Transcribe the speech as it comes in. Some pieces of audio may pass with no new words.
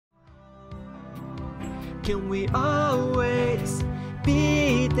Can we always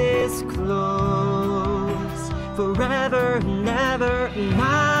be this close? Forever, never,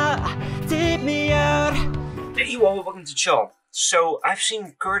 nah, take me out. Hey you all, welcome to Chall. So I've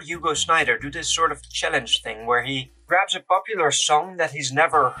seen Kurt Hugo Schneider do this sort of challenge thing where he grabs a popular song that he's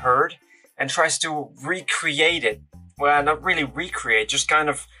never heard and tries to recreate it. Well, not really recreate, just kind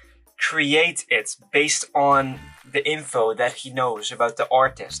of create it based on the info that he knows about the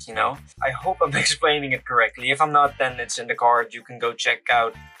artist, you know? I hope I'm explaining it correctly. If I'm not, then it's in the card. You can go check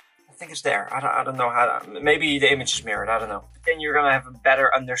out. I think it's there. I don't know how to, maybe the image is mirrored. I don't know. Then you're gonna have a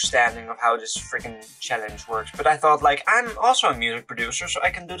better understanding of how this freaking challenge works. But I thought, like, I'm also a music producer, so I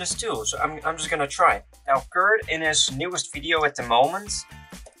can do this too. So I'm just gonna try. Now, Kurt, in his newest video at the moment,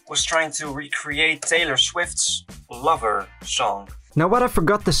 was trying to recreate Taylor Swift's Lover song. Now what I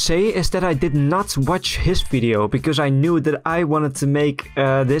forgot to say is that I did not watch his video because I knew that I wanted to make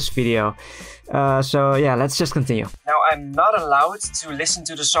this video. So yeah, let's just continue. Now I'm not allowed to listen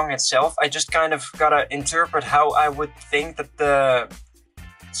to the song itself. I just kind of gotta interpret how I would think that the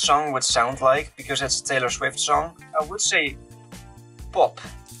song would sound like, because it's a Taylor Swift song. I would say pop,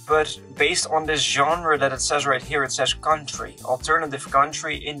 but based on this genre that it says right here, it says country, alternative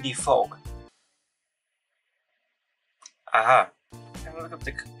country, indie folk. Aha. Look up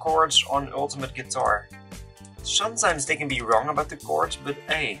the chords on Ultimate Guitar. Sometimes they can be wrong about the chords, but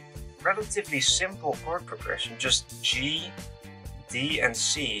hey, relatively simple chord progression, just G, D and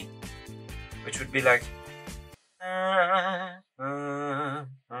C, which would be like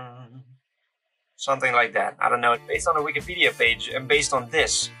something like that. I don't know, based on the Wikipedia page and based on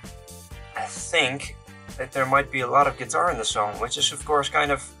this, I think that there might be a lot of guitar in the song, which is of course kind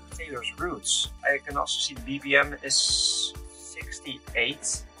of Taylor's roots. I can also see the BPM is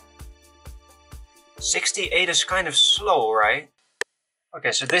 68. 68 is kind of slow, right?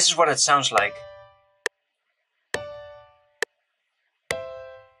 Okay, so this is what it sounds like.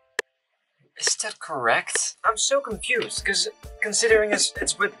 Is that correct? I'm so confused, because considering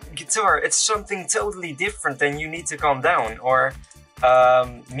it's with guitar, it's something totally different than You Need to Calm Down or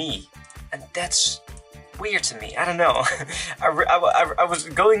Me. And that's weird to me. I don't know. I was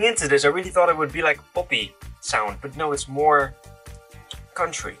going into this, I really thought it would be like poppy sound, but no, it's more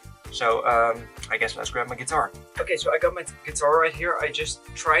country. So I guess let's grab my guitar. Okay, so I got my guitar right here. I just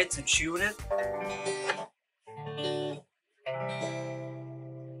tried to tune it.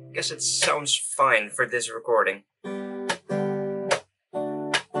 I guess it sounds fine for this recording.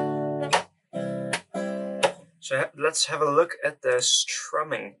 So let's have a look at the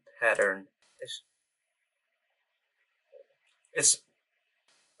strumming pattern. It's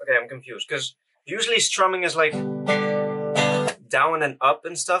okay, I'm confused, because usually strumming is like down and up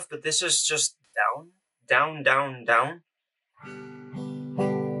and stuff, but this is just down, down, down, down.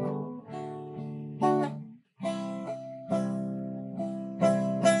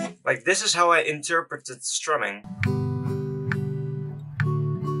 Like, this is how I interpreted strumming.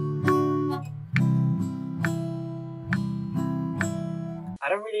 I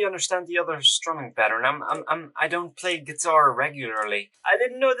don't really understand the other strumming pattern. I don't play guitar regularly. I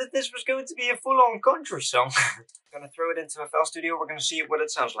didn't know that this was going to be a full-on country song. I'm gonna throw it into FL Studio. We're gonna see what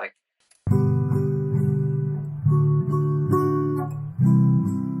it sounds like.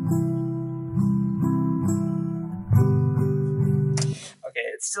 Okay,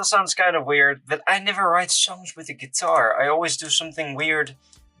 it still sounds kind of weird, but I never write songs with a guitar. I always do something weird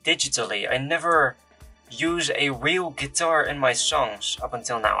digitally. I never use a real guitar in my songs up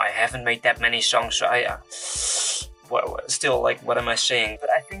until now. I haven't made that many songs, so still, like, what am I saying? But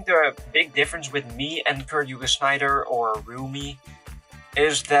I think the big difference with me and Kurt Hugo Schneider or Rumi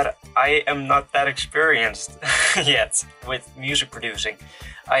is that I am not that experienced yet with music producing.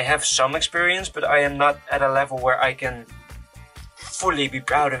 I have some experience, but I am not at a level where I can fully be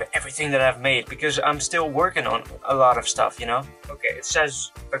proud of everything that I've made, because I'm still working on a lot of stuff, you know? Okay, it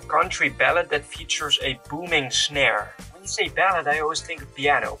says a country ballad that features a booming snare. When you say ballad, I always think of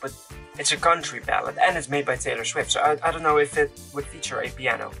piano, but it's a country ballad and it's made by Taylor Swift, so I don't know if it would feature a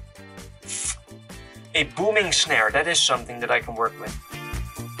piano. A booming snare, that is something that I can work with.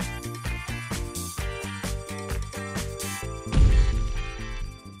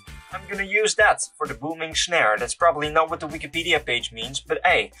 I'm gonna use that for the booming snare. That's probably not what the Wikipedia page means, but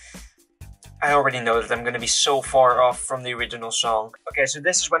hey, I already know that I'm gonna be so far off from the original song. Okay, so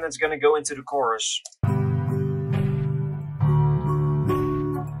this is when it's gonna go into the chorus.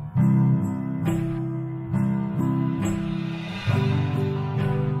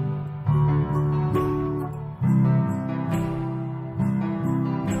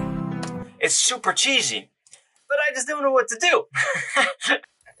 It's super cheesy, but I just don't know what to do.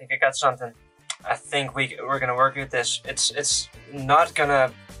 I think I got something. I think we're gonna work with this. It's not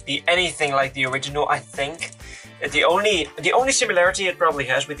gonna be anything like the original, I think. The only similarity it probably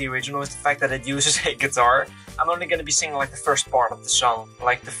has with the original is the fact that it uses a guitar. I'm only gonna be singing like the first part of the song,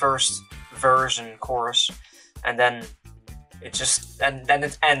 like the first verse and chorus, and then then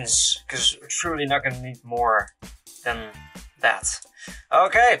it ends, because we're truly not gonna need more than that.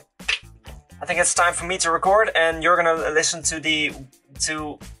 Okay, I think it's time for me to record, and you're gonna listen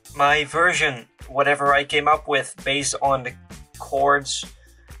to my version, whatever I came up with based on the chords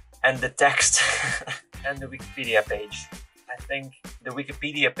and the text and the Wikipedia page. I think the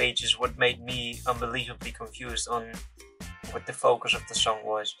Wikipedia page is what made me unbelievably confused on what the focus of the song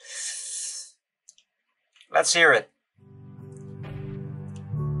was. Let's hear it.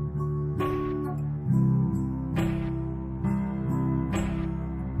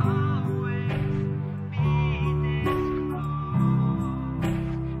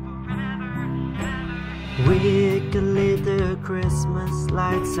 We could leave the Christmas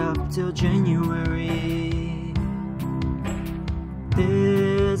lights up till January.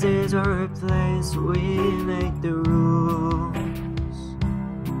 This is our place, we make the rules.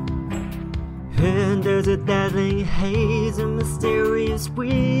 And there's a dazzling haze, a mysterious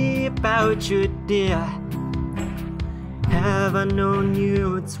way about you, dear. Have I known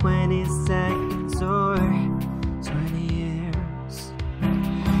you 20 seconds or 20 years?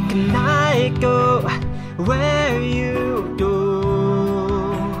 Can I go where you go?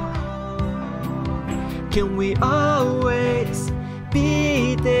 Can we always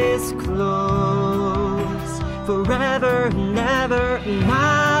be this close? Forever and ever.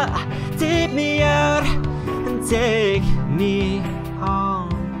 Now take me out and take me home.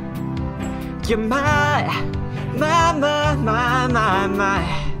 You're my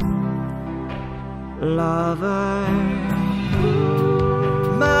lover.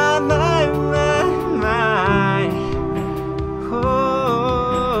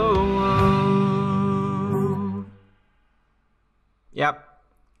 Yep,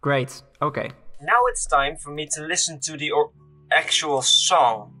 great, okay. Now it's time for me to listen to the actual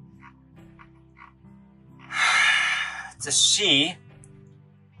song to see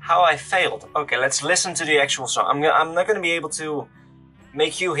how I failed. Okay, let's listen to the actual song. I'm not gonna be able to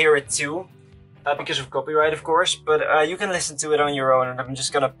make you hear it too, because of copyright, of course, but you can listen to it on your own, and I'm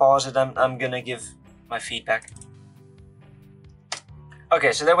just gonna pause it and I'm gonna give my feedback.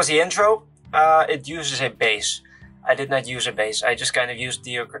 Okay, so that was the intro. It uses a bass. I did not use a bass, I just kind of used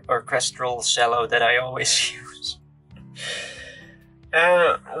the orchestral cello that I always use.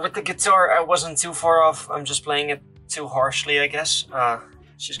 With the guitar, I wasn't too far off. I'm just playing it too harshly, I guess.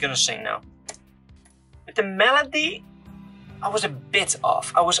 She's gonna sing now. With the melody, I was a bit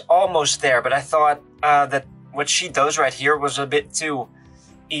off. I was almost there, but I thought that what she does right here was a bit too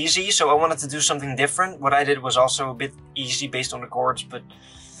easy, so I wanted to do something different. What I did was also a bit easy based on the chords, but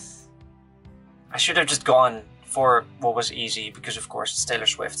I should have just gone for what was easy, because of course it's Taylor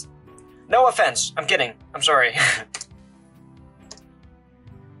Swift. No offense, I'm kidding, I'm sorry.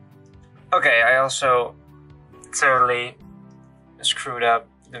 Okay, I also totally screwed up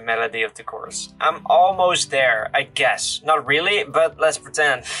the melody of the chorus. I'm almost there, I guess. Not really, but let's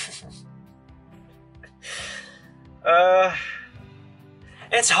pretend.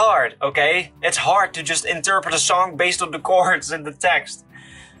 It's hard, okay? It's hard to just interpret a song based on the chords and the text.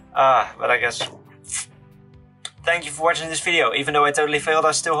 But I guess... Thank you for watching this video. Even though I totally failed,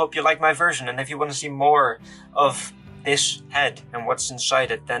 I still hope you like my version. And if you want to see more of this head and what's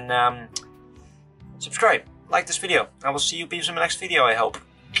inside it, then subscribe, like this video. I will see you peeps in my next video, I hope.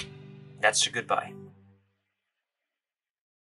 That's a goodbye.